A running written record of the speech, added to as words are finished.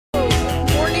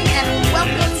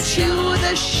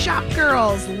Shop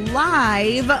Girls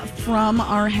live from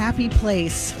our happy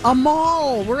place, a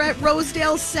mall. We're at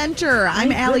Rosedale Center.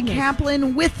 I'm Allie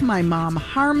Kaplan with my mom,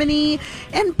 Harmony,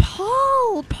 and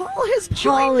Paul. Paul has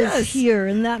joined us. Paul is here,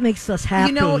 and that makes us happy.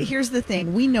 You know, here's the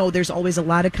thing. We know there's always a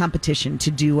lot of competition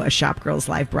to do a Shop Girls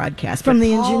live broadcast. From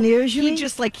the Paul, engineers, you mean?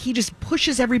 He just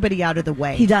pushes everybody out of the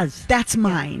way. He does. That's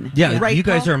mine. Yeah, right, you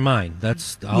guys Paul? are mine.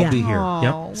 I'll be here. Oh,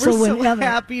 Yep. we're So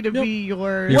happy to be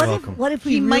yours. You're welcome. What if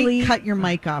we He really... might cut your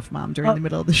mic off, Mom, during the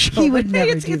middle of the show. He would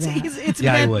never it's, do it's, that. It's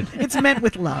Yeah, meant, I would. It's meant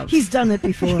with love. He's done it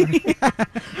before.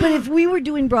 But if we were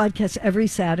doing broadcasts every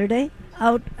Saturday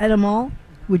out at a mall,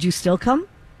 would you still come?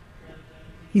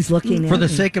 He's looking For at the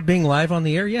me. sake of being live on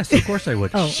the air, yes, of course I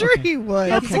would. Oh, Sure okay. he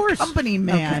would. Of He's course. a company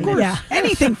man. Of course. Yeah.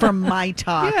 Anything from my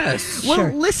talk. Yes. Well,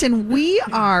 Sure. listen,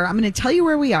 I'm going to tell you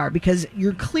where we are because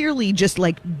you're clearly just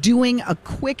like doing a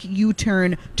quick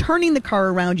U-turn, turning the car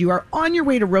around. You are on your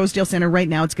way to Rosedale Center right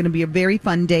now. It's going to be a very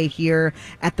fun day here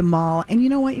at the mall. And you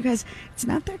know what, you guys? It's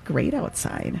not that great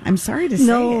outside. I'm sorry to say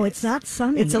No, it. it's not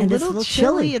sunny. It's a and little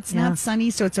chilly. It's not sunny,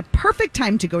 so it's a perfect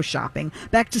time to go shopping.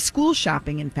 Back to school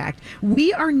shopping, in fact.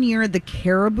 We are near the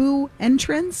Caribou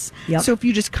entrance. Yep. So if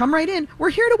you just come right in,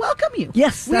 we're here to welcome you.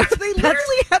 Yes, They literally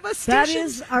have a station. that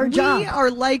is our job. We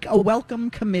are like a welcome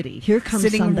committee. Here comes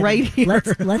sitting somebody. right here.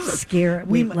 Let's scare.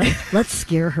 Let's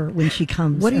scare her when she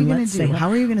comes. What are you and going let's to do? say, How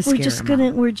are you going to scare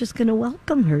her? We're just gonna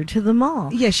welcome her to the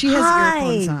mall. Yeah, she has Hi.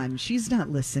 earphones on. She's not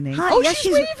listening. Hi. Oh, Yes,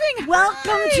 she's waving. Welcome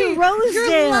Hi. to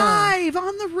Rosedale. You're live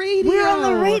on the radio. We're on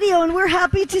the radio, and we're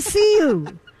happy to see you.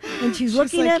 And she's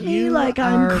looking at me "You like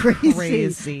I'm are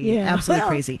crazy. Yeah, absolutely Well,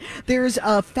 crazy. There's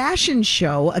a fashion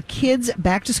show, a kids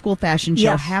back to school fashion show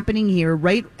Yes. happening here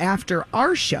right after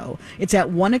our show. It's at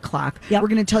 1:00. Yep. We're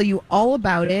going to tell you all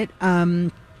about it.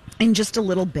 In just a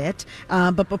little bit.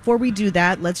 But before we do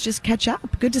that, let's just catch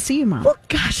up. Good to see you, Mom. Well,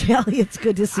 gosh, Allie, it's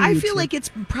good to see you. I feel too. like it's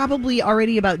probably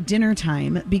already about dinner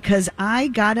time because I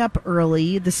got up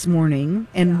early this morning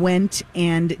and went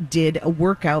and did a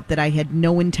workout that I had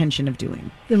no intention of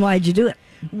doing. Then why'd you do it?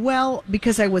 Well,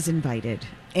 because I was invited.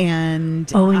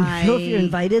 And Oh, and you feel if you're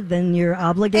invited, then you're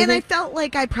obligated? And I felt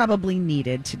like I probably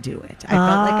needed to do it. I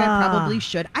felt like I probably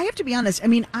should. I have to be honest. I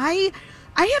mean, I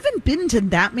haven't been to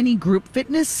that many group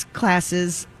fitness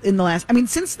classes in the last,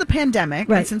 since the pandemic,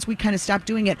 Right. and since we kind of stopped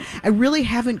doing it, I really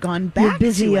haven't gone back You're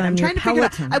busy to it. on I'm your trying to figure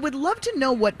out. Peloton. I would love to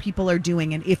know what people are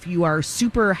doing and if you are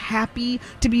super happy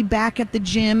to be back at the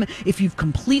gym, if you've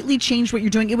completely changed what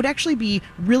you're doing. It would actually be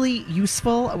really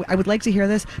useful. I would like to hear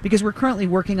this because we're currently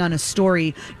working on a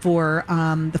story for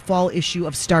the fall issue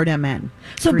of Start MN.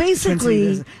 So for basically,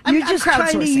 Twin Cities. I'm just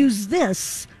trying to crowdsourcing. use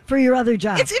this for your other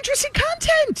job. It's interesting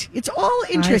content. It's all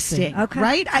interesting, Okay.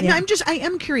 right? Yeah. I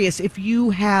am curious if you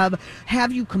have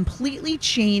you completely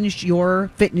changed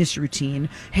your fitness routine?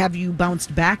 Have you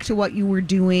bounced back to what you were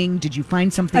doing? Did you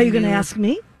find something? Are you going to new? ask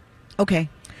me? Okay,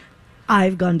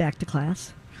 I've gone back to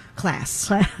class.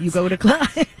 class. You go to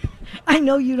class. I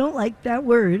know you don't like that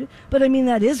word, but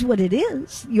that is what it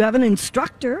is. You have an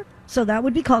instructor, so that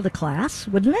would be called a class,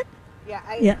 wouldn't it?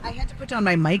 Yeah, I had to put down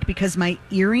my mic because my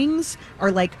earrings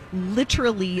are like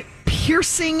literally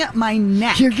piercing my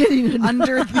neck. You're getting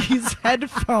under these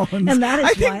headphones, And that is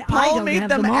I think why I Paul don't made have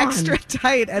them them on. extra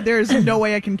tight, and there's no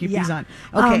way I can keep Yeah. these on.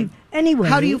 Okay. Anyway,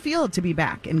 how do you feel to be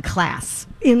back in class?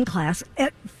 in class?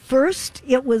 At first,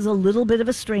 it was a little bit of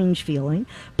a strange feeling,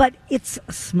 but it's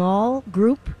a small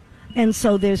group, and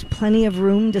so there's plenty of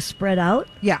room to spread out.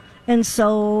 Yeah. And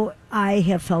so I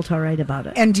have felt all right about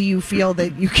it. And do you feel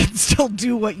that you can still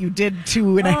do what you did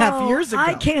 2.5 years ago?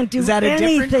 I can't do Is that a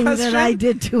different anything that question? I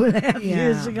did 2.5 Yeah,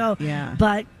 years ago. yeah.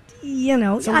 But,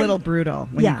 It's a little brutal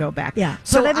when you go back. Yeah.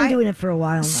 So but I've been I- doing it for a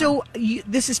while now. So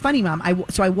this is funny, Mom. I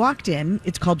walked in.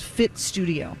 It's called Fit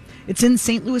Studio. It's in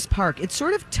St. Louis Park. It's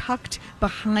sort of tucked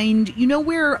behind,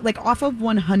 where like off of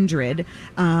 100,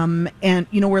 and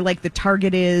where like the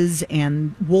Target is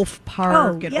and Wolf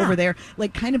Park and yeah. over there,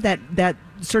 like kind of that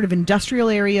sort of industrial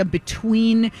area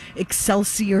between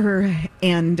Excelsior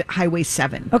and Highway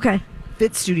 7. Okay.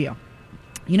 Fit Studio.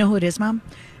 You know who it is, Mom?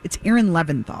 It's Aaron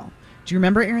Leventhal. Do you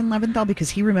remember Aaron Leventhal? Because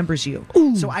he remembers you.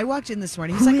 Ooh. So I walked in this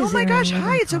morning. He's Who like, is oh my Aaron gosh,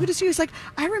 hi, it's so Leventhal? good to see you. He's like,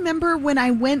 I remember when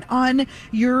I went on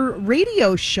your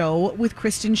radio show with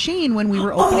Kristen Shane when we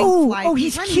were opening Fly oh, Pea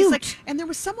he's Run. cute. like, and there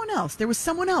was someone else.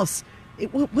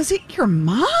 Was it your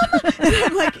mom? And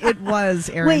I'm like, it was,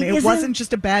 Aaron. Wait, it wasn't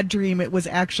just a bad dream. It was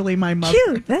actually my mother.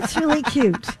 Cute. That's really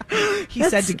cute. He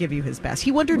said to give you his best.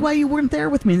 He wondered why you weren't there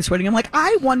with me this morning. I'm like,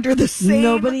 I wonder the same.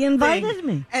 Nobody invited thing.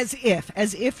 me. As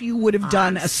if you would have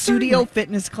done a studio certainly.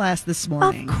 fitness class this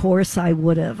morning. Of course I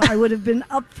would have. I would have been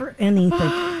up for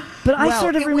anything. But I Well,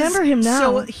 sort of it was- remember him now.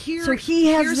 So he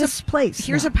has here's this place.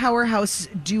 Here's now. a powerhouse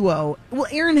duo. Well,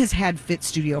 Aaron has had Fit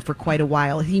Studio for quite a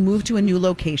while. He moved to a new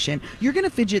location. You're going to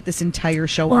fidget this entire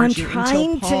show, Well, aren't I'm you?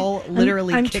 trying Until Paul to.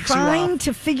 literally I'm kicks you trying off.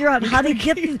 to figure out how to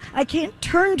get. I can't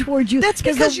turn towards you. That's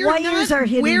because the you're wires not are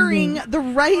hitting wearing me. the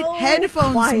right Oh,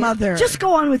 headphones, quiet. Mother. Just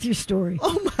go on with your story.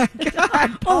 Oh my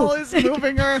God! Paul is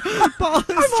moving her. Paul is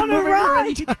I'm on a moving her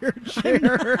ride. entire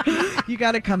chair. You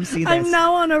got to come see this. I'm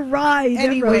now on a ride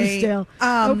Anyway, at Rosedale.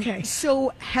 Okay.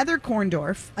 So Heather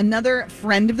Korndorf, another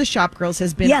friend of the Shop Girls,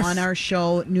 has been Yes. on our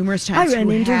show numerous I times. ran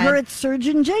who into had- her at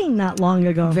Surgeon Jane not long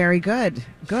ago. Very good.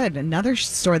 Good. Another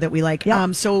store that we like.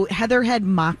 Yep. So Heather had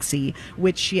Moxie,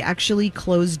 which she actually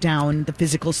closed down the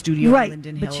physical studio Right, in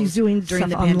Linden but Hills. she's doing during stuff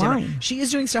the pandemic. online. She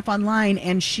is doing stuff online,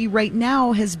 and she right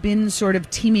now has been sort of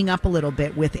teaming up a little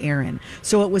bit with Aaron.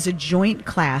 So it was a joint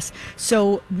class.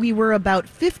 So we were about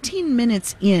 15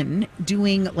 minutes in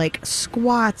doing like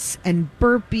squats and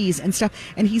burpees and stuff.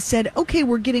 And he said, okay,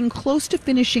 we're getting close to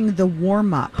finishing the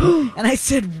warm up. And I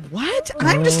said, what?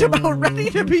 I'm just about ready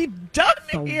to be done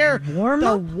here.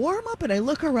 warm-up? The warm up. And I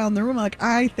look around the room like,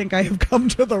 I think I have come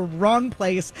to the wrong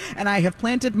place, and I have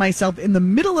planted myself in the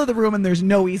middle of the room, and there's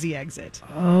no easy exit.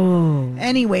 Oh.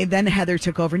 Anyway, then Heather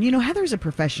took over. And, Heather's a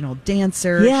professional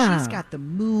dancer. Yeah. She's got the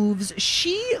moves.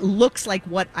 She looks like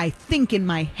what I think in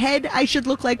my head I should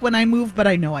look like when I move, but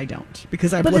I know I don't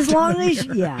because I've But looked as long in the as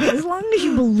mirror. as long as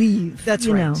you believe, That's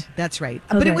you right. know. That's right.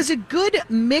 But Okay. it was a good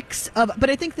mix of. But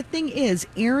I think the thing is,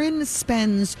 Aaron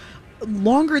spends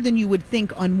longer than you would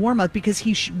think on warm up because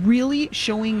he's really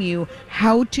showing you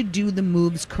how to do the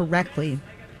moves correctly.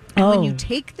 And when you Oh.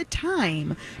 take the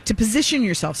time to position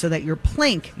yourself so that your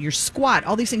plank, your squat,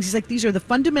 all these things, he's like, these are the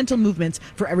fundamental movements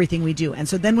for everything we do. And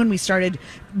so then when we started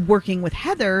working with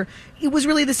Heather, it was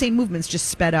really the same movements, just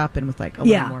sped up and with like a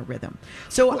Yeah. little more rhythm.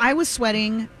 So I was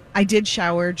sweating. I did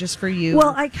shower just for you.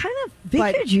 Well, I kind of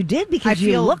figured But you did because I feel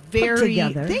you look very put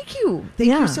together. Thank you. Thank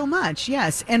Yeah. you so much.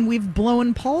 Yes. And we've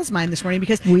blown Paul's mind this morning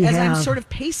because We as I'm have. sort of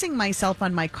pacing myself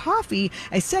on my coffee,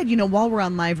 I said, while we're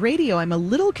on live radio, I'm a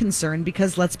little concerned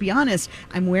because let's be honest,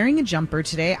 I'm wearing a jumper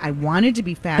today. I wanted to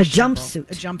be fashionable. jumpsuit.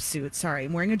 A jumpsuit. Sorry.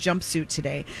 I'm wearing a jumpsuit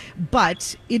today.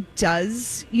 But it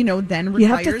does, then You requires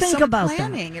have to think some about that.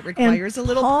 planning. It requires And a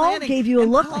little Paul planning. gave you a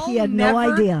And look like Paul he had no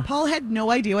idea. Paul had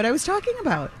no idea what I was talking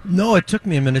about. No, it took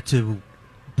me a minute to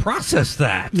process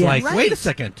that. Yeah. Like, Right. wait a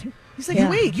second. He's like, Yeah.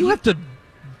 wait, You have to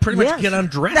pretty much Yes. get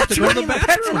undressed That's to go to the right. bathroom.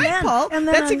 That's right, then- Paul. and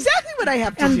then That's on- exactly what I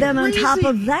have to do. And then on top Crazy.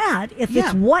 of that, if Yeah.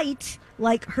 it's white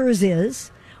like hers is,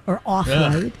 or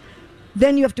off-white,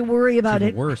 then you have to worry about even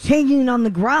it worse. hanging on the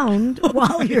ground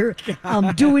while you're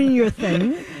doing your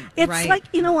thing. It's Right. like,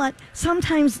 you know what?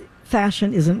 Sometimes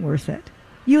fashion isn't worth it.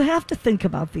 You have to think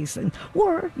about these things.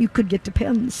 Or you could get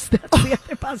Depends. That's the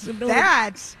other possibility.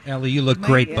 That. Ellie, you look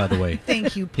great, by the way.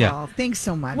 Thank you, Paul. Yeah. Thanks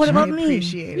so much. What about I me?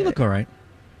 appreciate You it. look all right.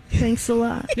 Thanks a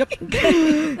lot.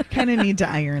 Kind of need to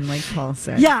iron, like Paul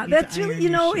said. Yeah, Need to that's iron really,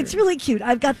 your it's shirt. really cute.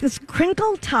 I've got this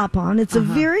crinkle top on. It's a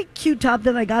very cute top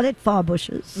that I got at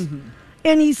Fawbush's. Mm-hmm.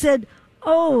 And he said,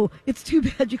 oh, it's too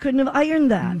bad you couldn't have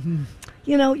ironed that. Mm-hmm.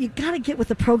 You got to get with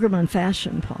the program on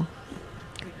fashion, Paul.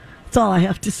 That's all I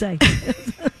have to say.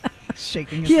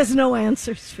 shaking. He has no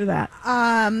answers for that.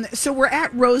 So we're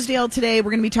at Rosedale today.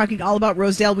 We're going to be talking all about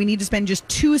Rosedale. We need to spend just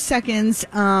 2 seconds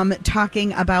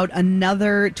talking about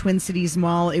another Twin Cities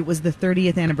mall. It was the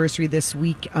 30th anniversary this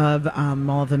week of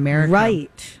Mall of America.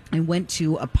 Right. I went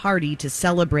to a party to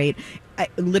celebrate. I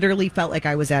literally felt like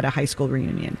I was at a high school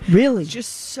reunion. Really?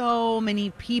 Just so many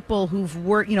people who've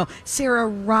worked, Sarah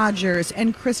Rogers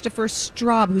and Christopher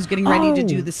Straub, who's getting ready to Oh.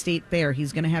 do the State Fair.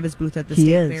 He's going to have his booth at the He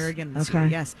State is. Fair again this Okay. year.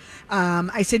 Yes.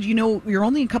 I said, you're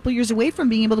only a couple years away from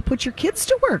being able to put your kids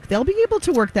to work. They'll be able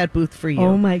to work that booth for you.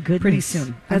 Oh, my goodness. Pretty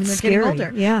soon. That's they're scary. getting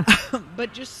older. Yeah.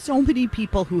 But just so many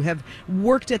people who have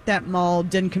worked at that mall,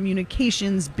 done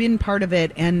communications, been part of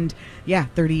it, and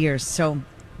 30 years. So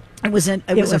it was a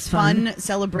was fun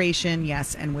celebration,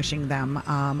 yes, and wishing them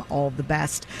all the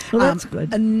best. Well, that's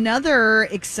good. Another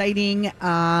exciting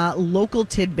local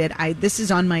tidbit. This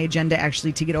is on my agenda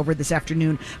actually to get over this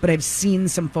afternoon, but I've seen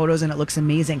some photos and it looks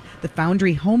amazing. The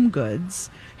Foundry Home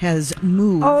Goods has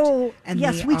moved. Oh, and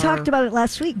yes, they we are- talked about it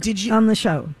last week. Did you- on the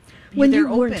show when they're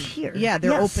you weren't open. here? Yeah,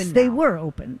 they're Yes, open They now. were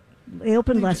open. They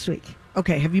opened last week.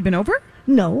 Okay, have you been over?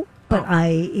 No, but Oh.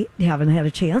 I haven't had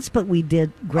a chance. But we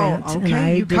did, Grant, okay. and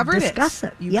I You did covered it. discuss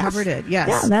it. You Yes. covered it, yes.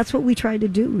 Yeah, that's what we try to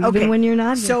do, even when you're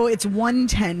not here. So it's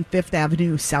 110 Fifth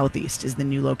Avenue Southeast is the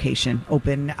new location.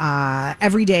 Open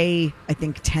every day, I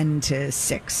think 10 to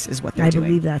 6 is what they're I doing.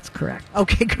 believe that's correct.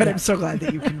 Okay, good. I'm so glad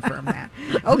that you confirmed that.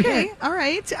 Okay, all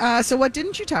right. So what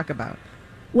didn't you talk about?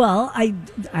 Well,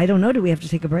 I don't know. Do we have to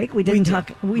take a break? We didn't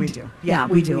talk. We do. Yeah,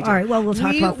 we do. All right. Well, we'll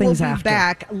talk about things after. We will be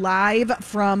back live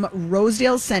from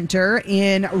Rosedale Center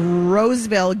in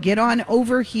Roseville. Get on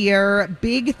over here.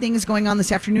 Big things going on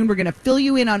this afternoon. We're going to fill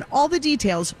you in on all the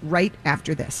details right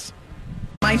after this.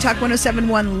 My Talk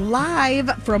 107.1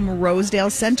 live from Rosedale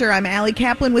Center. I'm Allie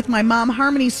Kaplan with my mom,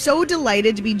 Harmony. So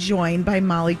delighted to be joined by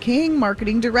Molly King,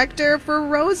 Marketing Director for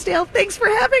Rosedale. Thanks for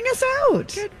having us out.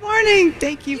 Good morning.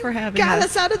 Thank you for having us. Got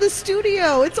us out of the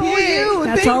studio. It's all you.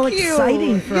 That's Thank all you.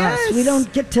 exciting for Yes. us. We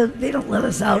don't get to, they don't let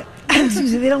us out.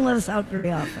 Excuse me, they don't let us out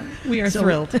very often. We are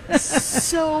thrilled.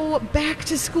 So back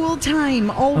to school time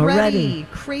already.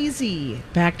 Crazy.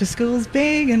 Back to school's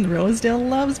big, and Rosedale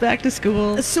loves back to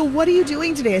school. So what are you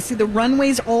doing today? I see the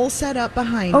runways all set up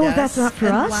behind us. Oh, that's not for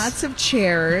and us? Lots of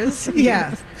chairs.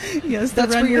 Yeah. Yes,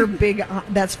 That's for your big.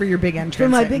 That's for your big entrance. For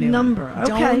my at big noon. number. Okay.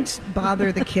 Don't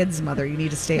bother the kids, mother. You need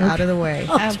to stay out of the way.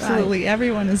 Absolutely.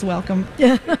 Everyone is welcome.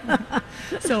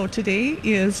 So today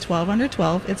is 12 under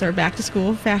 12. It's our back to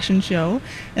school fashion show,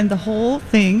 and the whole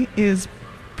thing is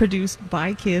produced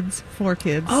by kids for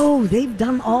kids. Oh, they've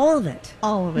done all of it.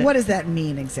 All of it. What does that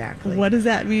mean exactly? What does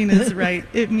that mean is right.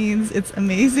 It means it's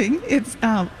amazing. It's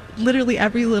literally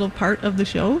every little part of the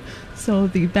show. So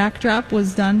the backdrop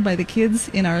was done by the kids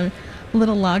in our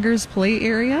little loggers play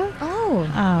area.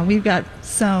 Oh. We've got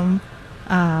some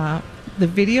the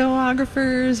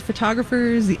videographers,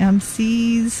 photographers, the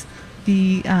MCs,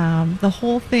 the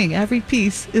whole thing. Every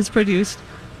piece is produced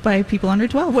by people under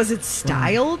 12. Was it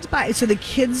styled by? So the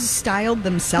kids styled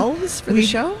themselves for the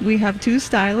show? We have 2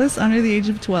 stylists under the age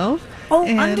of 12. Oh,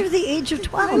 and under the age of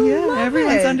 12. yeah,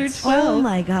 everyone's it. under 12. Oh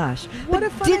my gosh. What But a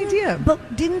fun didn't- idea.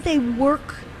 But didn't they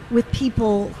work with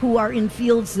people who are in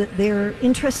fields that they're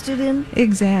interested in?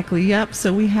 Exactly. Yep.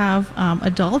 So we have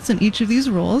adults in each of these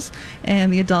roles,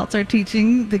 and the adults are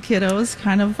teaching the kiddos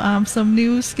kind of some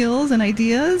new skills and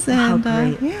ideas. Wow, And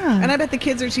great. yeah, And I bet the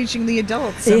kids are teaching the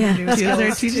adults some Yeah. new kids are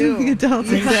skills teaching too. the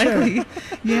adults. Yeah. Exactly.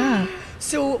 Yeah.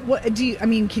 So what do you? I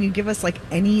mean, can you give us like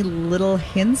any little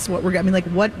hints? What we're? I mean, like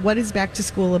what is back to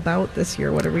school about this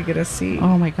year? What are we gonna see?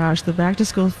 Oh my gosh, the back to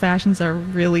school fashions are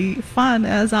really fun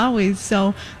as always.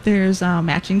 So there's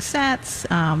matching sets.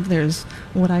 There's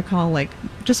what I call like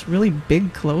just really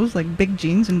big clothes, like big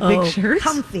jeans and big shirts.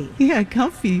 Comfy. Yeah,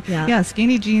 comfy. Yeah. Yeah,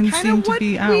 skinny jeans Kind seem of to what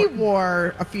be out. we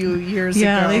wore a few years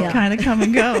Yeah, ago. they kind of come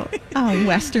and go.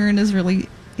 Western is really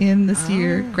in this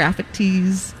year. Graphic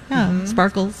tees,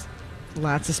 sparkles.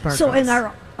 Lots of sparkles. So, and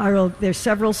are there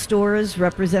several stores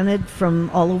represented from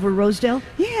all over Rosedale?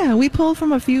 Yeah, we pulled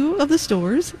from a few of the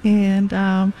stores, and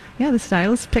the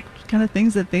stylists picked kind of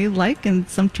things that they like and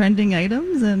some trending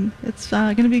items, and it's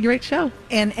going to be a great show.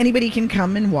 And anybody can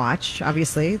come and watch.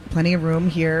 Obviously, plenty of room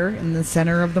here in the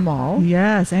center of the mall.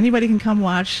 Yes, anybody can come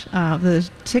watch. The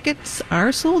tickets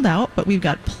are sold out, but we've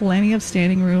got plenty of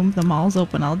standing room. The mall's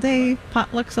open all day.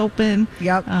 Potluck's open.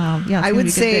 Yep. I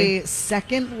would say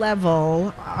second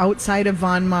level outside of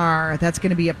Von Mar. That's going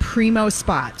to be a primo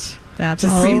spot. That's to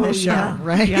see Oh, the show, yeah.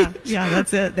 right? Yeah,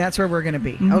 that's it. That's where we're going to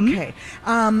be. Okay.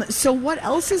 So what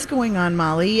else is going on,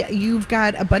 Molly? You've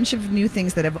got a bunch of new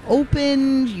things that have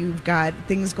opened. You've got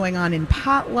things going on in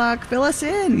Potluck. Fill us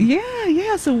in.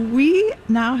 Yeah. So we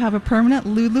now have a permanent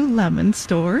Lululemon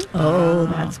store. Oh,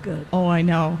 that's good. Oh, I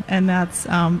know, and that's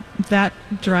that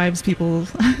drives people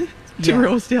to Yeah.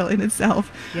 Rosedale in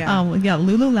itself. Yeah.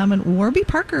 Lululemon Warby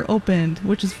Parker opened,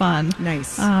 which is fun.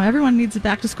 Nice. Everyone needs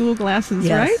back to school glasses,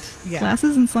 Yes. right? Yeah.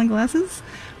 Glasses and sunglasses.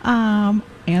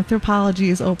 Anthropology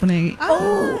is opening.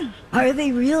 Oh, are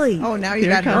they really? Oh, now you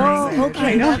They're got her. coming. Oh,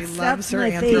 excited. okay. She That's loves her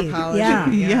my fave. anthropology. Yeah.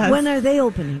 Yes. When are they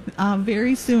opening?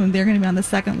 Very soon, they're going to be on the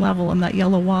second level on that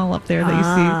yellow wall up there that you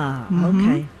see.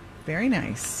 Mhm. Okay. Very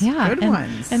nice. Yeah, Good and,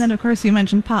 ones. And then, of course, you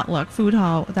mentioned Potluck Food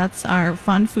Hall. That's our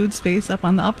fun food space up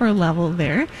on the upper level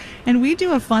there. And we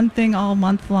do a fun thing all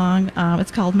month long.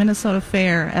 It's called Minnesota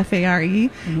Fair,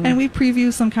 F-A-R-E. And we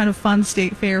preview some kind of fun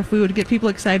state fair food to get people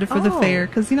excited for the Oh. fair.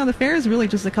 Because, the fair is really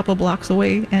just a couple blocks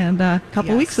away and a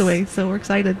couple Yes. weeks away. So we're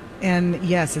excited. And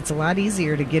yes, it's a lot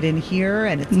easier to get in here,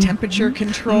 and it's temperature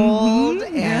controlled,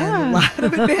 and Yeah. a lot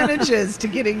of advantages to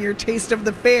getting your taste of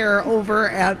the fair over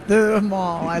at the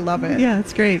mall. I love it. Yeah,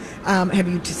 it's great. Have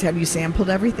you sampled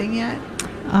everything yet?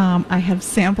 I have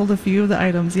sampled a few of the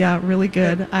items. Yeah, really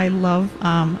good. I love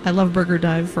Burger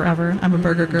Dive forever. I'm a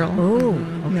burger girl. Oh,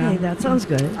 okay. Yeah. That sounds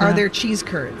good. Are there cheese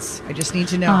curds? I just need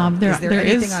to know. There- is there there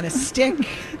anything is- on a stick?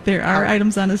 There are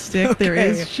items on a stick. There Okay.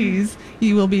 is cheese.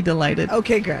 You will be delighted.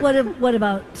 Okay, good. What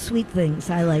about sweet things?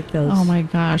 I like those. Oh my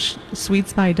gosh,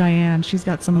 Sweets by Diane. She's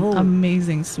got some Oh.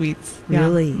 amazing sweets.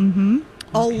 Really? Mm-hmm.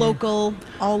 All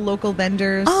local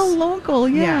vendors. All local,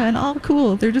 Yeah. and all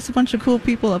cool. They're just a bunch of cool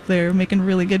people up there making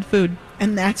really good food.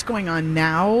 And that's going on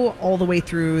now all the way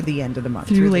through the end of the month.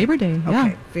 Through Labor Day, yeah.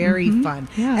 Okay, very fun.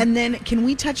 Yeah. And then can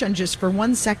we touch on just for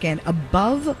 1 second,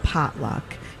 above potluck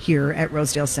here at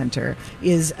Rosedale Center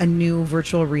is a new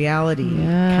virtual reality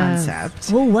Yes.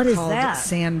 concept. Oh, what is called that?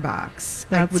 Sandbox.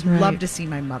 That's I would right. love to see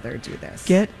my mother do this.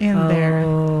 Get in there.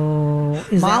 Oh,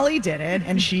 is Molly did it,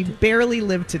 and she barely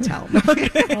lived to tell.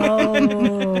 that?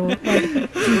 Oh,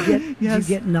 like, do Yes.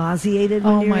 you get nauseated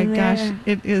when Oh you're my in gosh, there?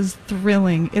 it is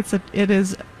thrilling.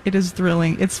 It is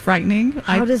thrilling. It's frightening.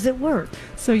 How does it work?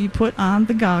 So you put on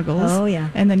the goggles. Oh, yeah.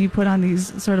 And then you put on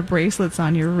these sort of bracelets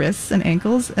on your wrists and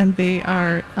ankles, and they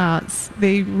are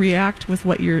they react with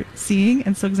what you're seeing.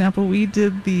 And so, example, we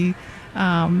did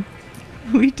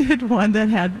we did one that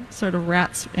had sort of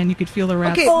rats, and you could feel the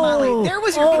rats. Okay, Molly, there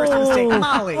was your first mistake.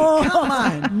 Molly, come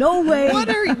on. No way. What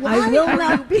are you? I will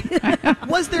not be.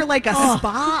 Was there like a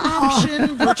spa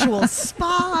option, virtual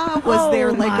spa? Was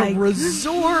there like my a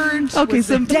resort? Okay, Was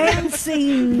so there-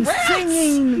 Dancing,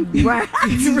 singing, rats.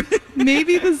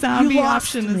 Maybe the zombie You lost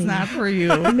option me. is not for you.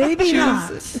 Maybe not.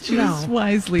 Choose No.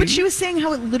 wisely. But she was saying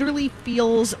how it literally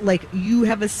feels like you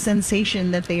have a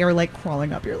sensation that they are like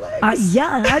crawling up your legs.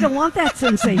 Yeah, I don't want that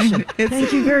sensation. It's-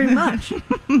 Thank you very much.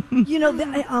 You know,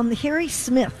 Harry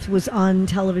Smith was on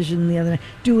television the other night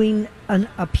doing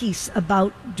a piece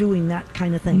about doing that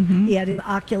kind of thing. Mm-hmm. He had an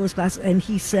Oculus glass, and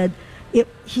he said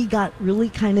he got really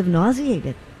kind of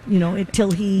nauseated. You know,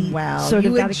 until he Wow, sort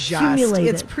of you got adjust.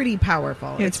 accumulated. It's pretty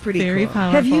powerful. It's pretty very cool.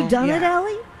 powerful. Have you done it, Yeah.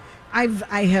 Allie?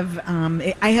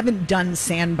 I haven't done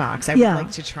Sandbox. I Yeah. would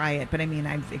like to try it, but I mean,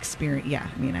 I've experienced. Yeah,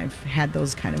 I mean, I've had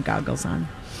those kind of goggles on.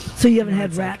 So you haven't You know, had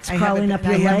it's like, rats I crawling haven't- up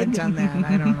your I leg? haven't done that.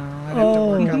 I don't know. I'd have to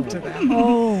work up to that.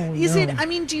 Oh, Is no. it? I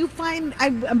mean, do you find? I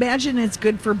imagine it's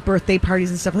good for birthday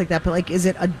parties and stuff like that. But like, is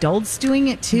it adults doing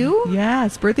it too?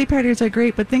 Yes, birthday parties are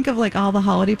great, but think of like all the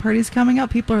holiday parties coming up.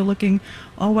 People are looking,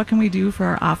 oh, what can we do for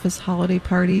our office holiday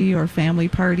party or family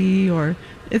party? Or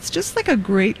it's just like a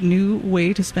great new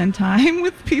way to spend time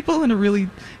with people in a really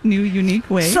new, unique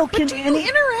way. So But can do you any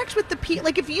interact with the people?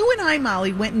 Like, if you and I,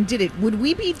 Molly, went and did it, would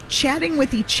we be chatting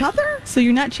with each other? So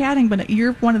you're not chatting, but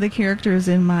you're one of the characters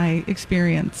in my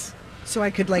experience. So I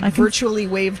could like I can- virtually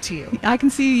wave to you. I can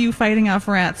see you fighting off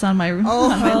rats on my, on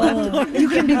my left. you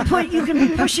can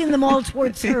be pushing them all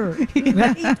towards her,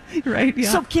 right? Right, yeah.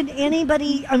 So can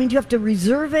anybody? I mean, do you have to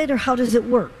reserve it, or how does it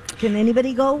work? Can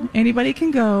anybody go? Anybody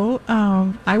can go.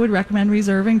 I would recommend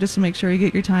reserving just to make sure you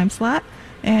get your time slot.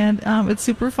 And it's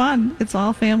super fun. It's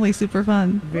all family, super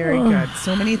fun. Very good.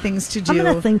 So many things to do. I'm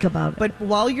going to think about it. But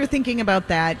while you're thinking about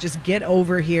that, just get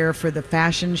over here for the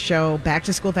fashion show, back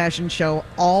to school fashion show,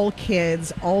 all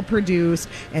kids, all produced.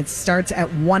 It starts at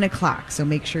 1:00. So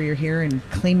make sure you're here and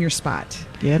claim your spot.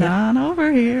 Get on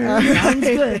over here. Sounds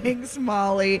good. Thanks,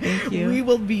 Molly. Thank you. We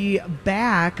will be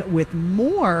back with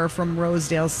more from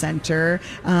Rosedale Center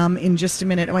in just a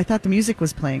minute. Oh, I thought the music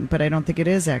was playing, but I don't think it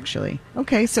is actually.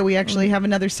 Okay, so we actually have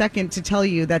another second to tell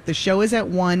you that the show is at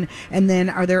 1. And then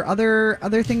are there other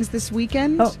things this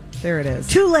weekend? Oh. There it is.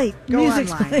 Too late. Go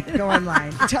Music's online. playing. Go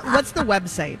online. What's the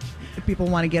website if people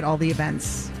want to get all the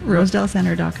events?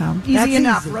 RosedaleCenter.com. Easy That's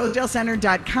enough. easy.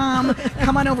 RosedaleCenter.com.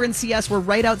 Come on over and see us. We're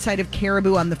right outside of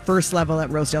Caribou on the first level at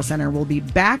Rosedale Center. We'll be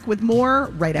back with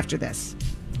more right after this.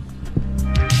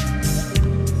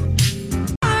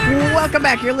 Welcome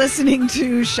back. You're listening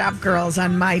to Shop Girls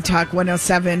on My Talk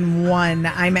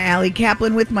 107.1. I'm Allie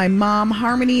Kaplan with my mom,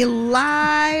 Harmony,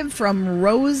 live from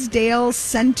Rosedale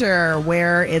Center,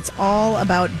 where it's all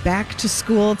about back to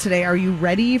school today. Are you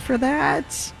ready for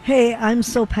that? Hey, I'm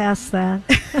so past that.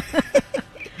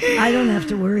 I don't have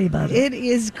to worry about it. It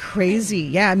is crazy.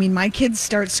 Yeah, I mean, my kids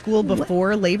start school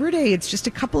before Labor Day. It's just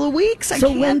a couple of weeks. I So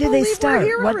can't when do they believe start? We're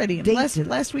here What already. date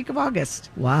Last week of August.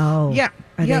 Wow. Yeah.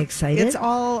 Are Yep. they excited? It's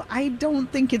all, I don't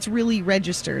think it's really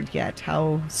registered yet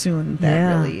how soon that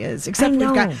Yeah. really is. Except I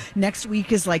we've got know. next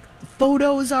week is like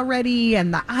photos already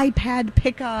and the iPad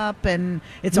pickup and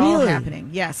it's all Really? happening.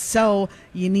 Yes. So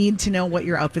you need to know what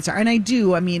your outfits are. And I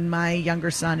do. I mean, my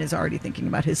younger son is already thinking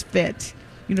about his fit.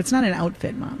 You know, it's not an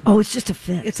outfit, Mom. Oh, it's just a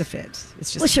fit. It's a fit.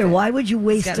 It's just Well, a sure. fit. Why would you He's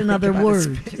waste gotta think another about his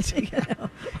word? fit, you know?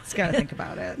 He's got to think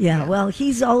about it. Yeah, well,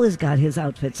 he's always got his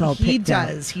outfits all He picked out.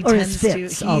 does. He Or tends his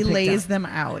fits to. all He picked lays out. them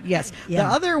out. Yes. Yeah.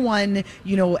 The other one,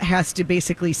 you know, has to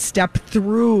basically step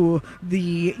through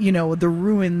the, you know, the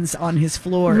ruins on his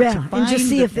floor. to Yeah, and find just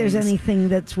see the if there's things. anything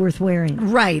that's worth wearing.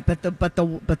 Right, but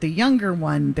the younger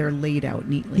one, they're laid out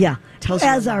neatly. Yeah, Tells you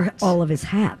as a are lot. all of his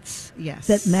hats. Yes.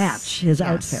 That match his Yes.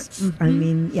 outfits. Mhm. I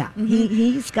mean, and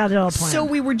he's got it all planned. So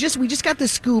we just got the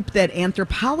scoop that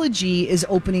Anthropologie is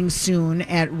opening soon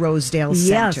at Rosedale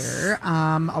Center,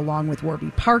 along with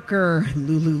Warby Parker,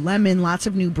 Lululemon, lots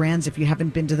of new brands. If you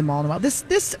haven't been to the mall in a while,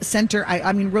 this center,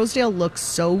 I mean, Rosedale looks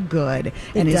so good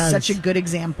and is such a good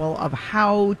example of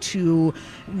how to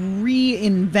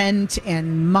reinvent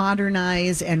and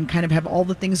modernize and kind of have all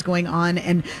the things going on.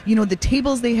 And the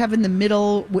tables they have in the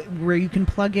middle where you can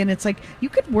plug in, it's like you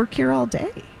could work here all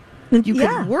day. You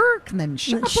could work and then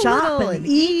shop a little and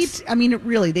eat. I mean,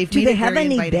 really, they've made it very inviting.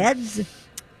 Do they have any beds?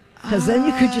 Because then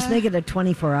you could just make it a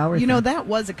 24-hour thing. That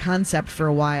was a concept for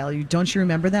a while. Don't you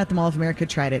remember that? The Mall of America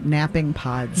tried it. Napping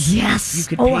pods. Yes. You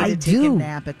could pay to take a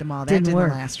nap at the mall. That didn't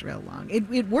last real long.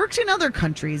 It worked in other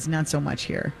countries, not so much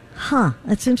here. Huh.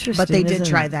 That's interesting. But they did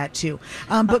try that too.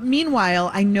 But meanwhile,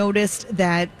 I noticed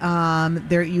that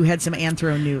there you had some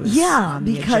anthro news. Yeah,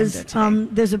 because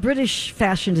there's a British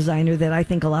fashion designer that I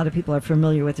think a lot of people are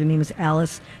familiar with. Her name is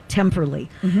Alice Temperley.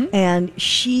 Mm-hmm. And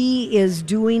she is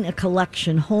doing a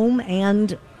collection, home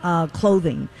and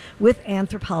clothing, with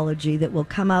Anthropologie that will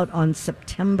come out on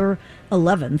September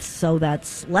 11th, so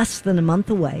that's less than a month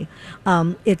away.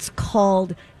 It's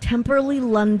called Temperley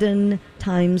London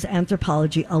times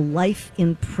Anthropologie, A Life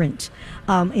in Print.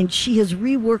 And she has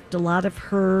reworked a lot of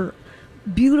her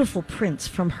beautiful prints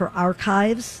from her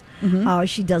archives. Mm-hmm.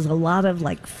 She does a lot of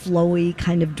like flowy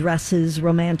kind of dresses,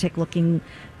 romantic looking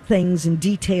things and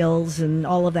details and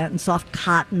all of that, and soft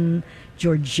cotton,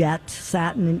 Georgette,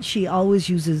 satin, and she always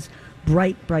uses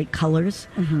bright colors.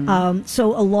 Mm-hmm.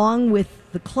 So along with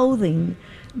the clothing,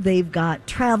 they've got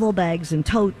travel bags and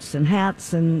totes and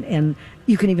hats, and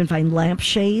you can even find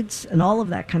lampshades and all of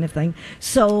that kind of thing.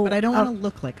 So, but I don't want to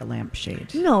look like a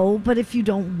lampshade. No, but if you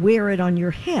don't wear it on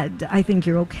your head, I think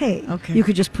you're okay. Okay. You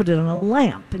could just put it on a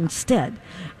lamp instead.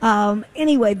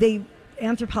 Anyway,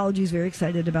 Anthropologie is very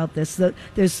excited about this.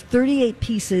 There's 38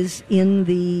 pieces in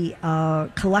the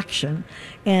collection,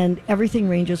 and everything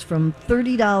ranges from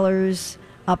 $30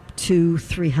 up to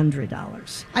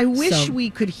 $300. I wish we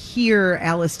could hear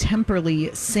Alice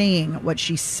Temperley saying what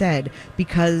she said,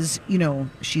 because,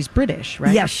 she's British,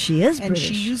 right? Yes, she is and British.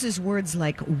 And she uses words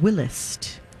like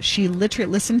willist. She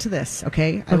literally, listen to this,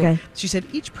 okay? Okay. She said,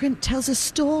 each print tells a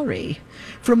story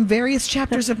from various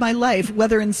chapters of my life,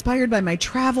 whether inspired by my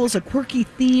travels, a quirky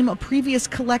theme, a previous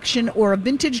collection, or a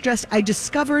vintage dress I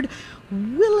discovered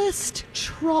whilst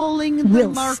trawling the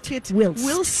market.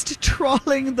 Whilst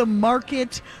trawling the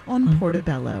market on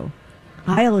Portobello.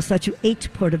 I always thought you ate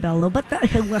portobello, but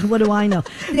what do I know?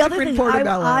 The other thing,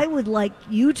 I would like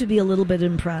you to be a little bit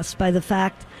impressed by the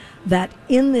fact that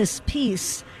in this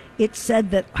piece, it said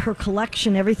that her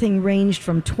collection, everything ranged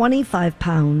from 25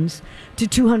 pounds to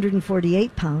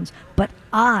 248 pounds. But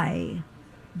I,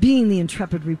 being the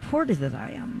intrepid reporter that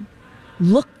I am,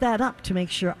 looked that up to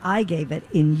make sure I gave it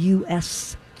in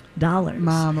U.S. dollars.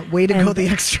 Mom, way to go the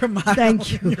extra mile.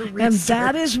 Thank you. And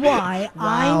that is why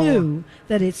I knew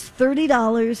that it's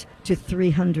 $30 to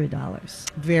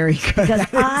 $300. Very good. Because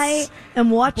I am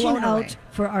watching out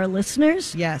for our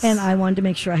listeners. Yes. And I wanted to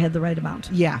make sure I had the right amount.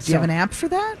 Yeah. Do you have an app for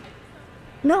that?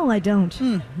 No, I don't.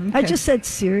 Okay. I just said,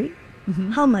 Siri,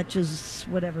 how much is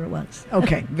whatever it was?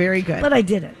 Okay, very good. But I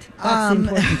did it. That's the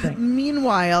important thing.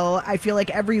 Meanwhile, I feel like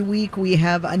every week we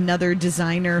have another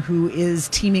designer who is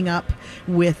teaming up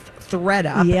with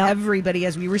ThredUp. Yep. Everybody,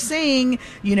 as we were saying,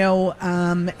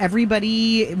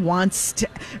 everybody wants to.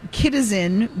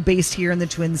 Kitizen, based here in the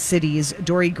Twin Cities,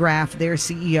 Dory Graff, their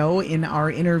CEO, in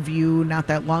our interview not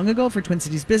that long ago for Twin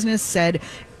Cities Business, said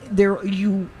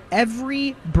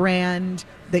every brand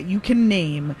that you can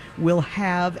name will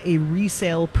have a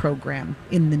resale program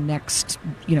in the next,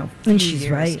 few and she's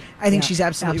years. right. I think she's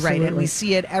absolutely right. And we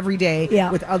see it every day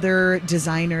with other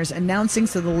designers announcing.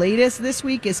 So the latest this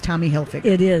week is Tommy Hilfiger.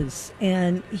 It is.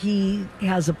 And he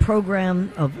has a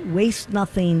program of waste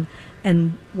nothing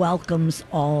and welcomes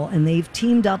all. And they've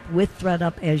teamed up with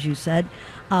ThredUp, as you said,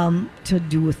 to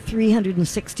do a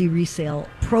 360 resale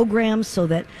program so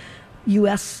that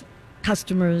U.S.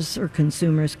 customers or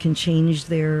consumers can change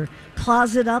their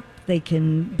closet up. They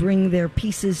can bring their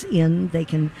pieces in.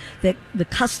 The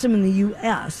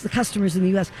customers in the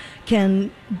U.S.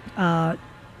 can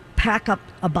pack up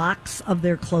a box of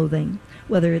their clothing,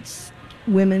 whether it's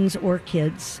women's or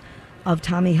kids, of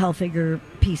Tommy Hilfiger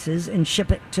pieces, and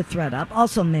ship it to ThredUp,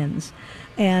 also men's.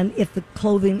 And if the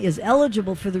clothing is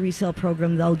eligible for the resale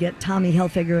program, they'll get Tommy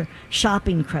Hilfiger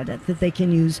shopping credit that they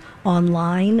can use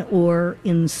online or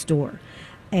in store.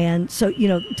 And so,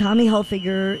 Tommy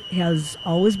Hilfiger has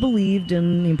always believed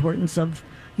in the importance of,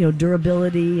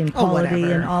 durability and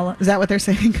quality and all. Is that what they're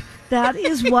saying? That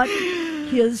is what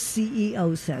his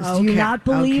CEO says. Do you not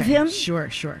believe him? Sure.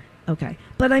 Okay.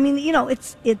 But I mean,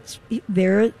 it's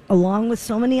they're, along with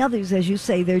so many others, as you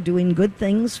say, they're doing good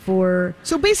things for.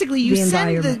 So basically, you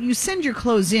environment. send your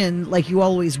clothes in like you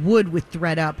always would with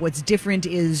ThreadUp. What's different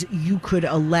is you could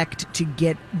elect to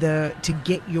get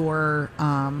your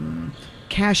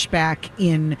cash back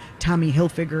in Tommy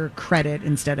Hilfiger credit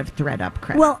instead of ThreadUp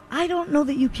credit. Well, I don't know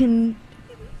that you can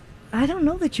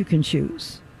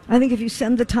choose. I think if you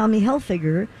send the Tommy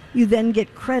Hilfiger, you then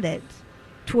get credit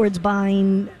towards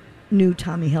buying new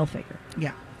Tommy Hilfiger.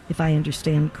 Yeah. If I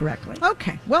understand correctly.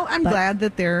 Okay. Well, I'm glad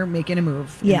that they're making a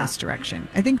move in this direction.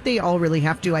 I think they all really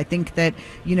have to. I think that,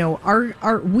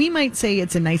 our we might say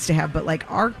it's a nice to have, but like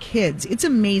our kids, it's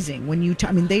amazing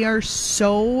when they are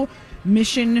so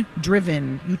mission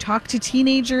driven. You talk to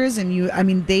teenagers and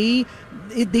they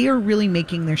are really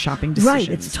making their shopping decisions.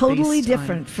 Right. It's totally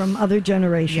different from other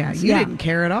generations. Yeah. You didn't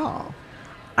care at all.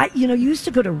 You used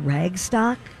to go to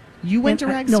Ragstock. You went to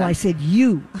Ragstock? No, I said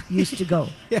you used to go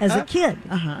as a kid.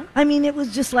 Uh-huh. I mean, it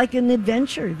was just like an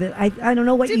adventure that I don't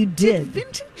know what you did.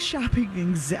 Vintage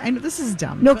shopping I know this is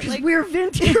dumb. No, because we're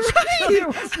vintage.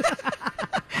 Right.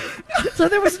 So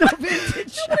there was no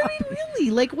vintage shopping. No, but I mean,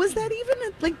 really, like, was that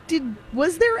even,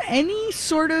 was there any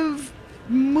sort of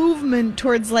movement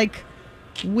towards, like,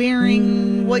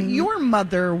 wearing what your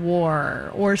mother wore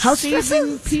or House saving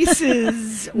dresses?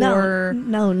 pieces or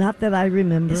no, not that I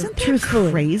remember. Isn't that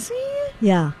truthfully crazy?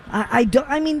 Yeah, I don't.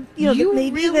 I mean, maybe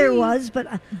really, there was,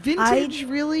 but vintage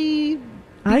really.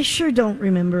 I sure don't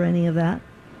remember any of that.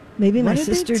 Maybe my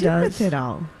sister does. With it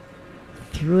all?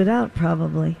 Threw it out,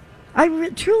 probably.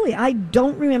 Truly, I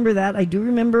don't remember that. I do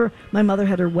remember my mother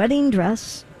had her wedding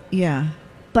dress. Yeah.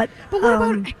 But what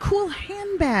about cool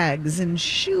handbags and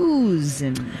shoes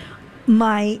and...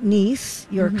 My niece,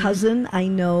 your cousin, I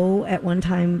know at one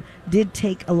time did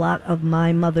take a lot of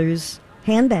my mother's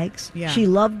handbags. Yeah. She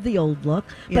loved the old look.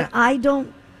 But I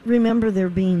don't remember there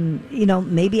being,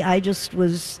 maybe I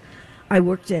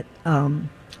worked at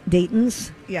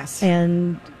Dayton's. Yes.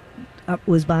 And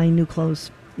was buying new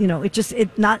clothes.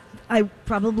 I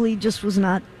probably just was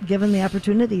not given the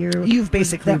opportunity or... You've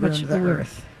basically that much ruined the worth.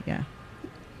 earth. Yeah.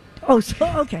 Oh,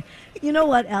 so, okay. You know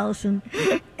what, Allison?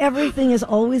 Everything has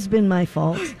always been my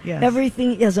fault. Yes.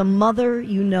 Everything, as a mother,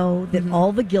 that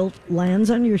all the guilt lands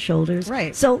on your shoulders.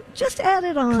 Right. So just add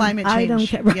it on. Climate change. I don't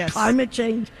care. Right. Yes. Climate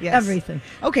change. Yes. Everything.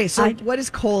 Okay, so what is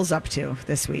Kohl's up to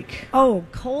this week? Oh,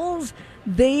 Kohl's,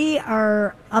 they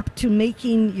are up to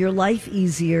making your life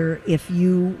easier if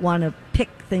you want to pick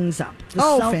things up.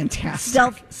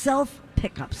 Fantastic. Self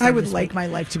pickups. I would like my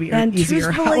life to be and easier.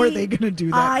 How are they going to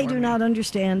do that? I do not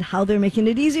understand how they're making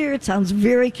it easier. It sounds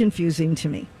very confusing to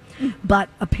me. But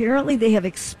apparently they have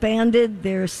expanded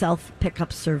their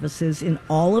self-pickup services in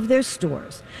all of their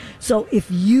stores. So if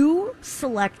you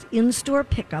select in-store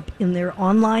pickup in their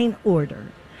online order,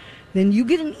 then you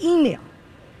get an email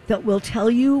that will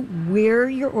tell you where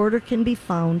your order can be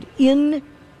found in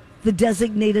the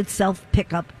designated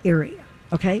self-pickup area.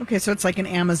 Okay, so it's like an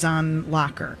Amazon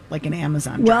locker, like an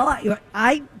Amazon. Well,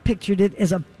 I pictured it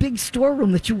as a big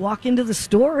storeroom that you walk into the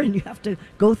store and you have to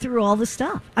go through all the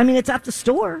stuff. I mean, it's at the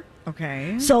store.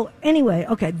 Okay. So anyway,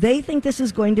 they think this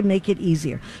is going to make it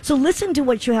easier. So listen to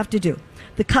what you have to do.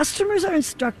 The customers are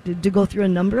instructed to go through a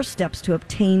number of steps to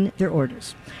obtain their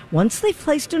orders. Once they've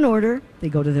placed an order, they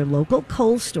go to their local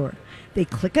Kohl's store. They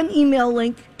click an email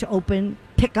link to open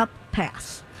Pickup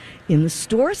Pass. In the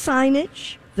store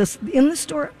signage... in the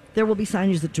store, there will be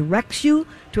signage that directs you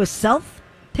to a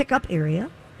self-pickup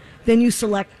area. Then you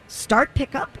select Start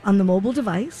Pickup on the mobile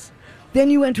device.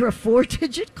 Then you enter a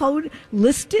 4-digit code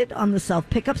listed on the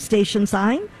self-pickup station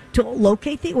sign to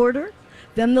locate the order.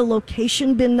 Then the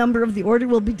location bin number of the order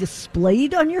will be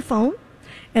displayed on your phone.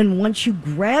 And once you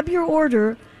grab your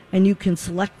order, and you can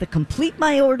select the Complete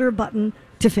My Order button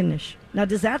to finish. Now,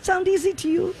 does that sound easy to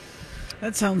you?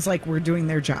 That sounds like we're doing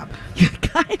their job.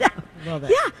 Kind of. Love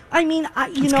it. Yeah, I mean,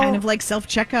 it's kind of like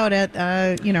self-checkout at,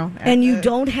 and you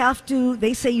don't have to,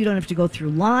 they say you don't have to go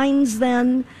through lines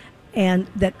then, and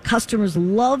that customers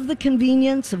love the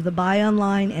convenience of the buy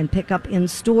online and pick up in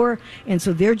store, and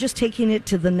so they're just taking it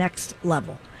to the next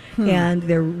level. And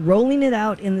they're rolling it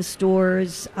out in the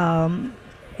stores, and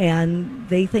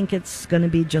they think it's going to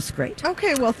be just great.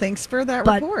 Okay, well, thanks for that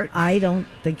but report. I don't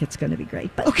think it's going to be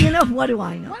great, but what do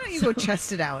I know? Why don't you go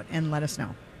test it out and let us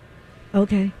know?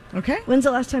 Okay. When's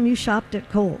the last time you shopped at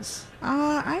Kohl's?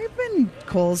 I've been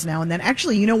Kohl's now and then.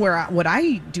 Actually, what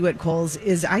I do at Kohl's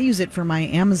is I use it for my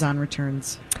Amazon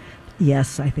returns.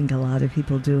 Yes, I think a lot of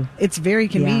people do. It's very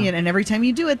convenient, and every time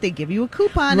you do it, they give you a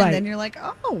coupon, Right. and then you're like,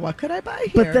 oh, what could I buy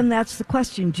here? But then that's the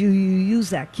question. Do you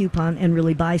use that coupon and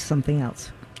really buy something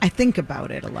else? I think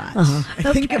about it a lot. Uh-huh.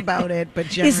 I think Okay. about it, but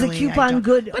generally Is the I coupon don't.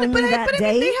 good But only that I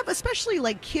day? mean, they have especially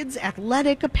like kids'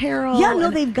 athletic apparel. Yeah, no,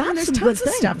 and- they've got and there's some tons good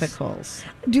of stuff things. at Kohl's.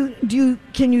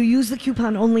 Can you use the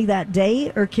coupon only that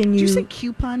day, or can Did you? you say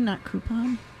coupon, not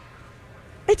coupon?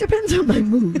 It depends on my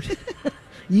mood.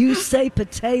 You say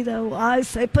potato, I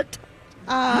say potato.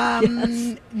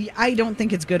 I don't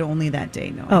think it's good only that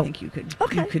day. No, Oh. I think you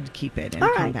could keep it and All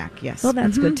come right. back. Yes. Well,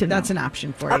 that's good to know. That's an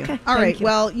option for Okay, you. All thank right. you.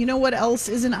 Well, you know what else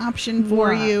is an option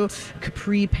for What? you?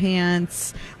 Capri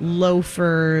pants,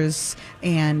 loafers,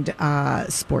 and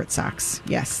sport socks.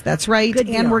 Yes, that's right. Good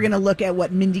and deal. we're going to look at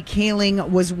what Mindy Kaling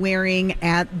was wearing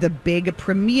at the big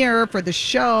premiere for the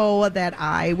show that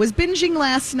I was binging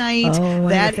last night. Oh, one of your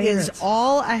That is favorites.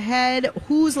 all ahead.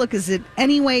 Whose Look Is It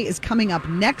Anyway is coming up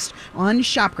next on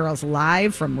Shop Girls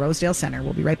live from Rosedale Center.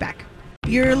 We'll be right back.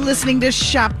 You're listening to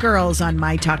Shop Girls on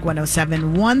My Talk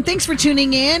 107.1. Thanks for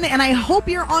tuning in, and I hope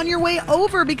you're on your way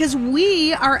over because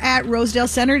we are at Rosedale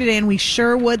Center today, and we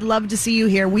sure would love to see you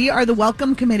here. We are the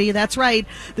welcome committee. That's right.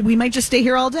 We might just stay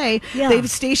here all day. Yeah. They've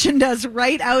stationed us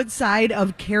right outside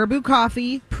of Caribou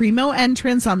Coffee, primo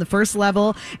entrance on the first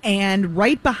level, and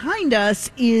right behind us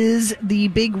is the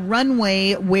big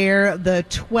runway where the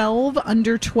 12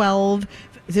 under 12.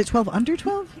 Is it 12 under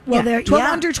 12? Well, yeah, there- 12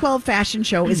 yeah. under 12 fashion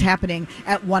show is happening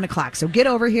at 1 o'clock. So get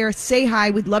over here, say hi.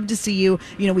 We'd love to see you.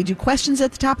 You know, we do questions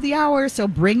at the top of the hour, so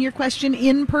bring your question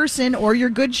in person or your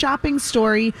good shopping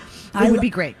story. It would be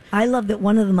great. I love that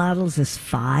one of the models is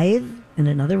 5 and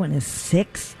another one is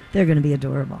 6. They're going to be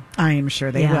adorable. I am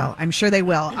sure they Yeah. will. I'm sure they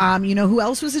will. You know who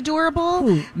else was adorable?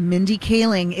 Who? Mindy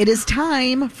Kaling. It is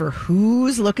time for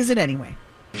Whose Look Is It Anyway?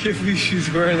 I can't believe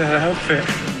she's wearing that outfit.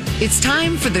 It's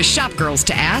time for the shop girls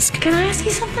to ask, Can I ask you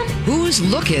something? whose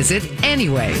look is it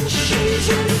anyway?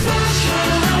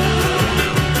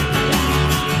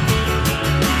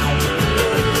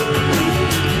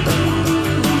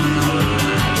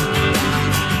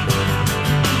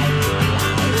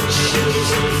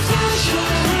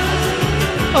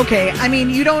 Okay, I mean,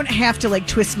 you don't have to like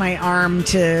twist my arm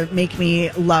to make me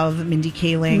love Mindy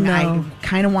Kaling. No. I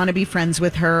kind of want to be friends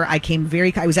with her. I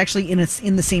was actually in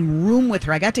the same room with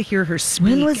her. I got to hear her speak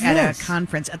When was at this? a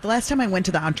conference. At the last time I went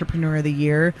to the Entrepreneur of the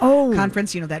Year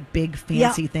conference, you know, that big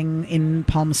fancy thing in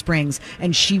Palm Springs,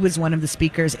 and she was one of the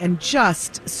speakers, and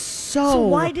just So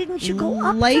why didn't you go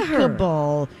up to her?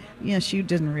 likable. Yeah, she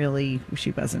wasn't really.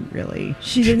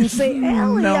 She didn't say,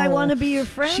 Ellie, No. I want to be your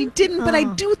friend. She didn't, but I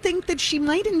Oh. do think that she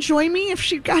might enjoy me if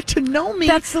she got to know me.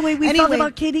 That's the way we felt Anyway,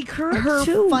 about Katie Couric, Her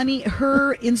too.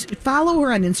 follow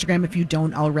her on Instagram if you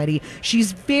don't already.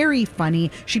 She's very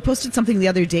funny. She posted something the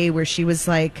other day where she was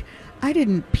like, I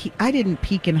didn't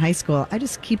peak in high school. I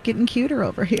just keep getting cuter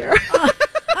over here.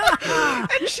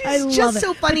 And she's I love just it.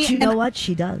 so funny. But you And know what?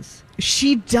 She does.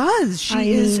 she does.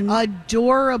 She is mean-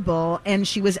 adorable. And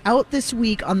she was out this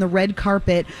week on the red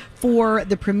carpet for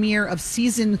the premiere of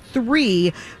season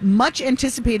 3, much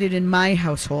anticipated in my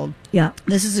household. Yeah.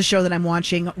 This is a show that I'm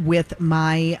watching with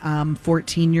my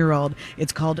 14-year-old.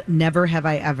 It's called Never Have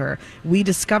I Ever. We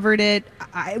discovered it.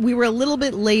 We were a little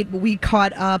bit late, but we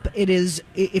caught up. It is,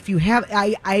 if you have,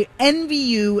 I envy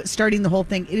you starting the whole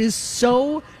thing. It is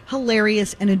so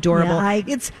hilarious and adorable. Yeah,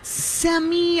 It's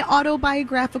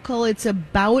semi-autobiographical. It's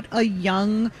about a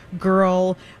young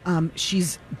girl.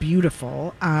 She's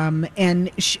beautiful.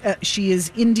 And she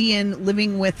is Indian,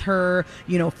 living with her,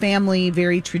 family,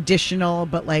 very traditional,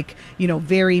 but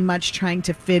very much trying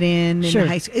to fit in Sure.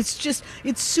 high school.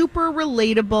 It's super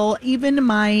relatable. Even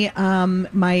my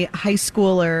my high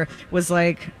schooler was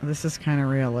like, this is kind of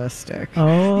realistic.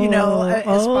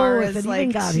 As far if as it like,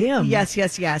 even got him. yes.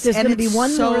 There's And going to be it's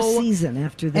one more so- season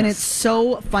after this. and it's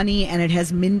so funny, and it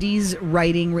has Mindy's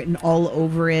writing written all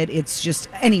over it. It's just,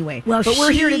 anyway. Well, but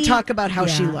we're here to she- talk about how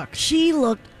she yeah, looked. She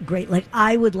looked great. Like,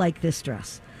 I would like this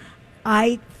dress.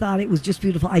 I thought it was just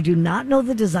beautiful. I do not know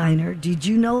the designer. Did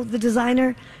you know the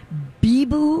designer?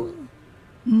 Bibu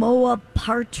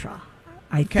Moapatra,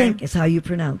 I think is how you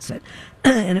pronounce it.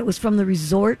 And it was from the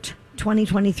Resort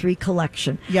 2023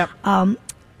 collection. Yep.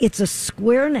 It's a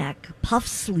square neck, puff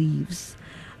sleeves,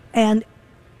 and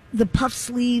the puff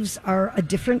sleeves are a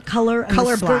different color. And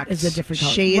Color the skirt blocked. is a different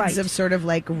color. Shades Right. of sort of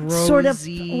like rosy, Sort of,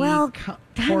 well, kind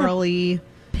of corally.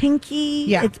 Pinky.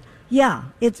 Yeah.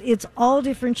 It's all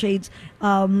different shades.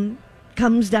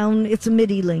 Comes down. It's a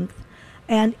midi length,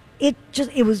 and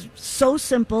it was so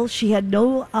simple. She had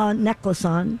no necklace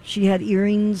on. She had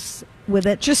earrings with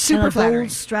it. Just super and a flattering. gold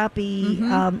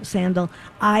strappy sandal.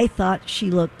 I thought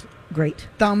she looked great.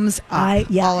 Thumbs up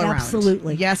all around.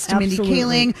 Absolutely. Yes to Mindy Absolutely.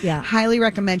 Kaling. Yeah. Highly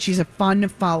recommend. She's a fun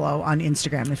follow on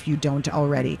Instagram if you don't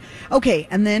already. Okay,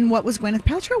 and then what was Gwyneth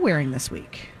Paltrow wearing this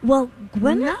week? Well,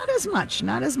 Gwyneth...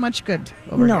 Not as much good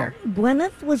over here.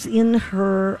 Gwyneth was in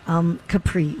her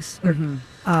capris.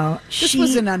 This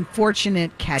was an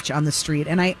unfortunate catch on the street,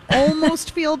 and I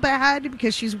almost feel bad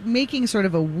because she's making sort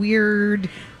of a weird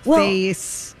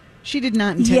face. She did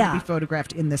not intend to be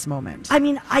photographed in this moment. I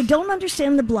mean, I don't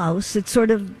understand the blouse. It sort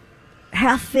of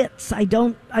half fits. I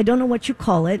don't know what you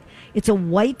call it. It's a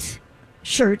white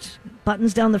shirt,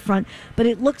 buttons down the front, but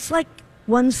it looks like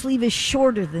one sleeve is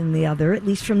shorter than the other, at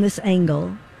least from this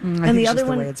angle. And the other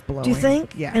one, the way it's blowing. Do you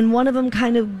think? Yeah. And one of them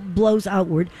kind of blows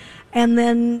outward. And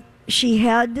then she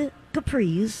had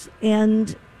capris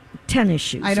and tennis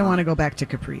shoes. I don't want to go back to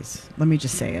capris. Let me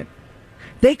just say it.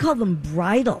 They call them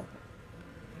bridal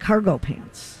cargo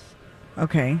pants.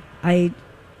 Okay.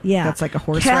 Yeah. That's like a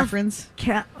horse reference?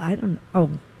 I don't know. Oh.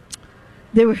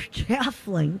 They were calf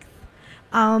length.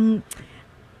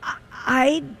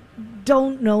 I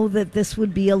don't know that this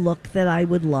would be a look that I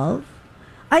would love.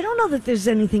 I don't know that there's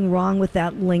anything wrong with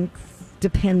that length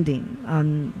depending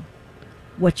on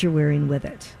what you're wearing with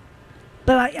it.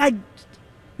 But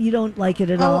you don't like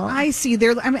it at all? Oh, I see.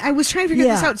 I was trying to figure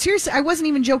this out. Seriously, I wasn't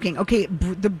even joking. Okay,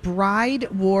 the bride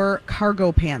wore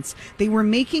cargo pants. They were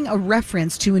making a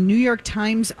reference to a New York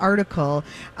Times article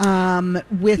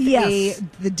with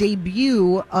the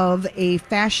debut of a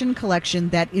fashion collection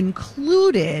that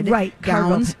included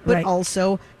gowns, but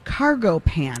also cargo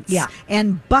pants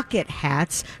and bucket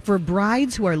hats for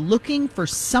brides who are looking for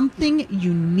something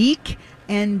unique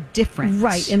and different.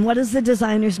 Right. And what is the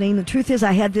designer's name? The truth is,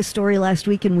 I had this story last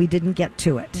week and we didn't get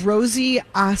to it. Rosie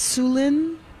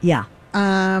Asulin. Yeah.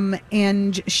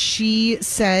 And she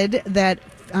said that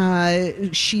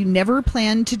she never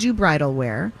planned to do bridal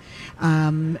wear.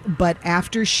 But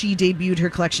after she debuted her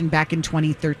collection back in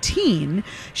 2013,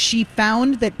 she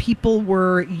found that people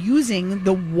were using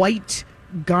the white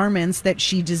garments that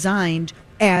she designed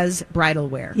as bridal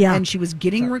wear. Yeah. And she was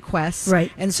getting requests.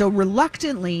 Right. And so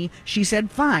reluctantly, she said,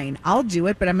 fine, I'll do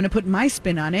it, but I'm going to put my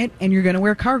spin on it, and you're going to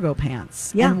wear cargo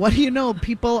pants. Yeah. And what do you know?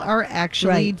 People are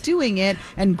actually doing it,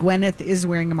 and Gwyneth is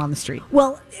wearing them on the street.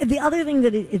 Well, the other thing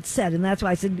that it said, and that's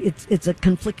why I said it's a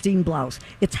conflicting blouse.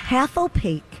 It's half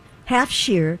opaque, half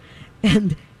sheer,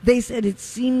 and they said it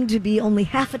seemed to be only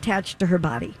half attached to her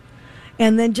body.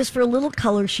 And then just for a little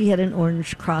color, she had an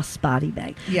orange cross body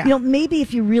bag. Yeah. You know, maybe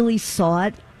if you really saw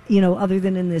it, other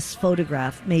than in this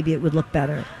photograph, maybe it would look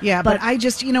better. Yeah, but I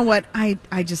just, you know what? I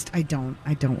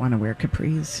don't want to wear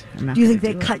capris. Do you think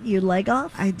they cut your leg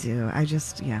off? I do.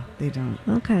 They don't.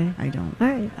 Okay. I don't. All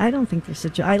right. I don't think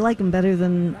they're I like them better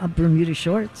than Bermuda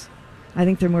shorts. I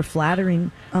think they're more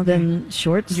flattering than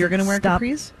shorts. You're going to wear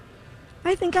capris?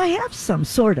 I think I have some,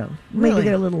 sort of. Really? Maybe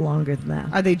they're a little longer than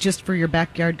that. Are they just for your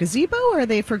backyard gazebo, or are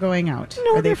they for going out?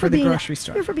 No, are they for the grocery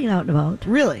store? They're for being out and about.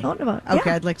 Really? Out and about.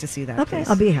 Okay, yeah. I'd like to see that. Okay, please.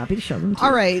 I'll be happy to show them to you.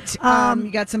 All right. You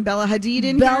got some Bella Hadid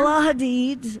in Bella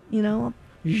Hadid,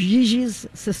 Gigi's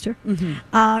sister.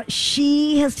 Mm-hmm.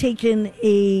 She has taken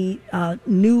a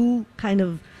new kind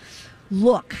of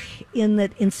look in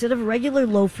that instead of regular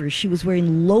loafers, she was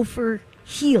wearing loafer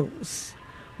heels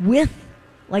with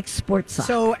like sports socks.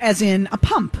 So as in a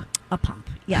pump. A pump,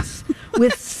 yes.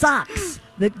 With socks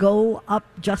that go up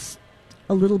just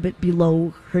a little bit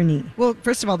below her knee. Well,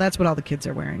 first of all, that's what all the kids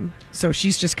are wearing. So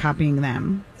she's just copying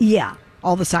them. Yeah.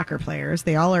 All the soccer players,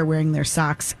 they all are wearing their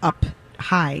socks up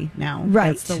high now. Right.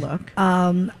 That's the look.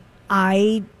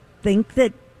 I think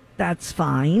that's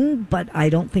fine, but I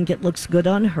don't think it looks good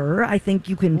on her. I think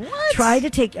you can try to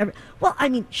take... Well, I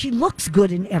mean, she looks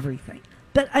good in everything.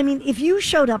 But, I mean, if you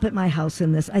showed up at my house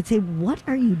in this, I'd say, what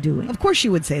are you doing? Of course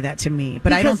you would say that to me,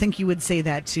 but I don't think you would say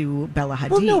that to Bella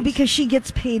Hadid. Well, no, because she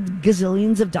gets paid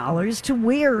gazillions of dollars to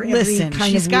wear every kind of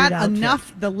weird she's got outfit.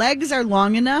 enough, the legs are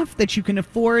long enough that you can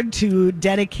afford to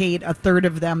dedicate a third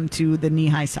of them to the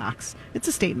knee-high socks. It's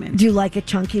a statement. Do you like a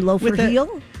chunky loafer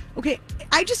heel? Okay,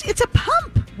 it's a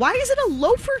pump. Why is it a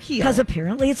loafer heel? Because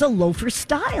apparently it's a loafer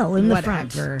style in the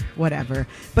front. Whatever.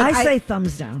 But I say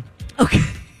thumbs down. Okay.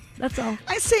 That's all.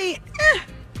 I say,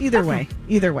 either way.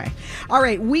 All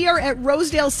right, we are at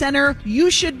Rosedale Center.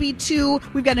 You should be too.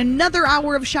 We've got another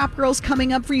hour of Shop Girls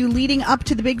coming up for you leading up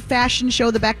to the big fashion show,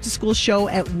 the back to school show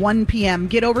at 1 p.m.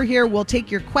 Get over here. We'll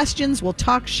take your questions. We'll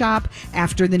talk shop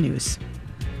after the news.